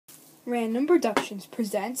Random Productions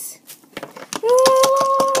presents.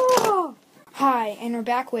 Oh! Hi, and we're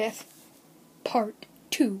back with part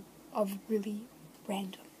 2 of Really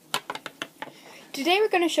Random. Today we're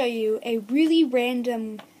going to show you a really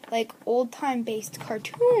random, old-time based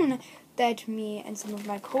cartoon that me and some of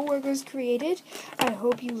my co-workers created. I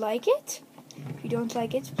hope you like it. If you don't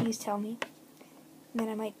like it, please tell me. And then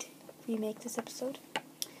I might remake this episode.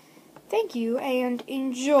 Thank you, and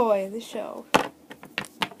enjoy the show.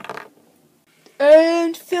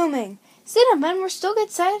 And filming. Cinnamon, we're still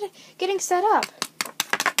getting set up.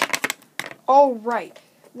 All right.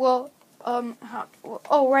 Well,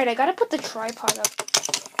 right. I gotta put the tripod up.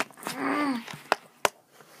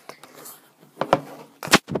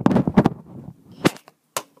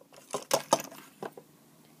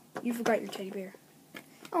 You forgot your teddy bear.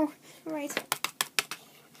 Oh, right.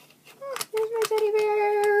 Oh, there's my teddy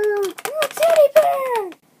bear. Oh, teddy bear.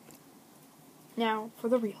 Now for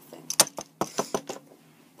the real thing.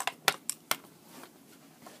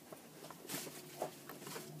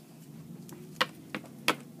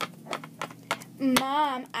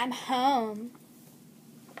 Mom, I'm home.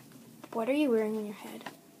 What are you wearing on your head?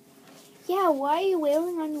 Yeah, why are you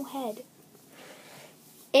wailing on your head?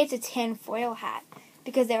 It's a tinfoil hat,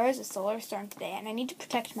 because there was a solar storm today, and I need to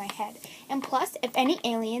protect my head. And plus, if any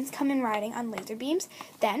aliens come in riding on laser beams,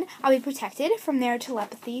 then I'll be protected from their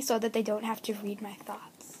telepathy so that they don't have to read my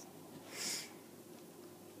thoughts.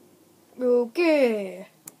 Okay.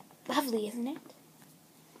 Lovely, isn't it?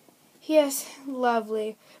 Yes,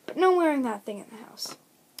 lovely. But no wearing that thing in the house.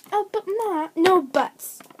 Oh, but Ma, no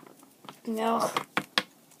buts. No.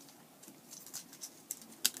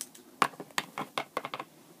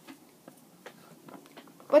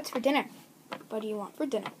 What's for dinner? What do you want for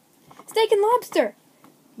dinner? Steak and lobster.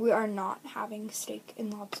 We are not having steak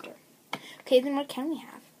and lobster. Okay, then what can we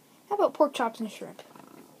have? How about pork chops and shrimp?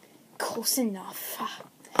 Close enough.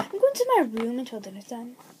 I'm going to my room until dinner's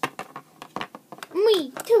done.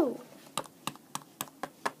 Me too.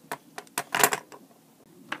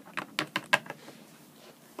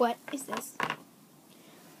 What is this?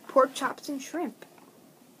 Pork chops and shrimp.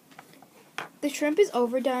 The shrimp is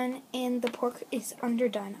overdone and the pork is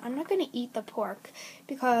underdone. I'm not going to eat the pork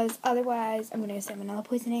because otherwise I'm going to get salmonella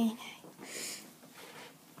poisoning.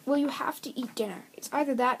 Well, you have to eat dinner. It's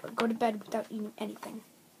either that or go to bed without eating anything.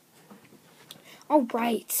 All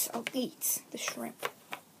right, I'll eat the shrimp.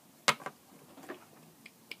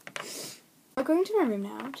 I'm going to my room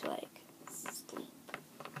now to, sleep.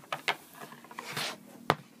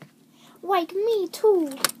 Wake, me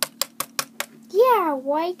too. Yeah,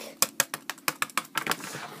 wake.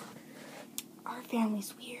 Our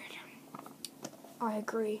family's weird. I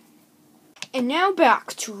agree. And now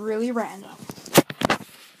back to Really Random.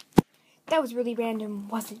 That was really random,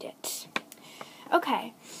 wasn't it?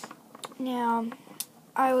 Okay. Now,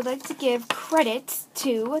 I would like to give credit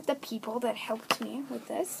to the people that helped me with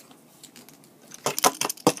this.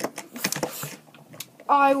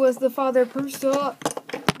 I was the father person.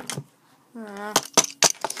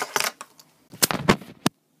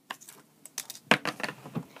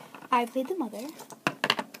 I played the mother,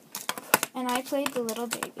 and I played the little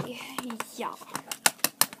baby. Yeah.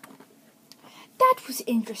 That was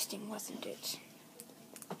interesting, wasn't it?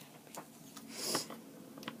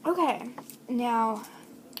 Okay, now,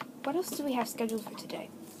 what else do we have scheduled for today?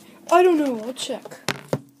 I don't know, I'll check.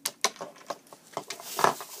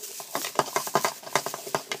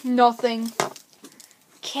 Nothing.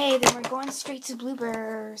 Okay, then we're going straight to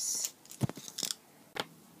bloopers.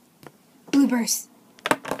 Bloopers.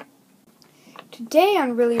 Today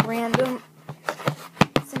on Really Random,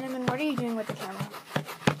 Cinnamon, what are you doing with the camera?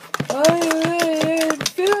 I'm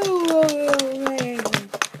filming.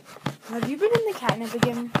 Have you been in the catnip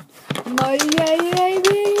again?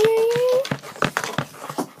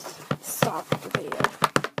 Stop the video.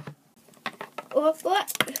 What?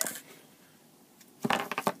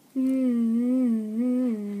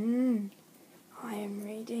 I am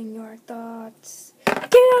reading your thoughts. Get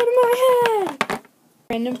out of my head!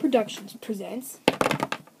 Random Productions presents.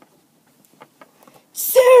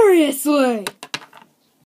 Seriously!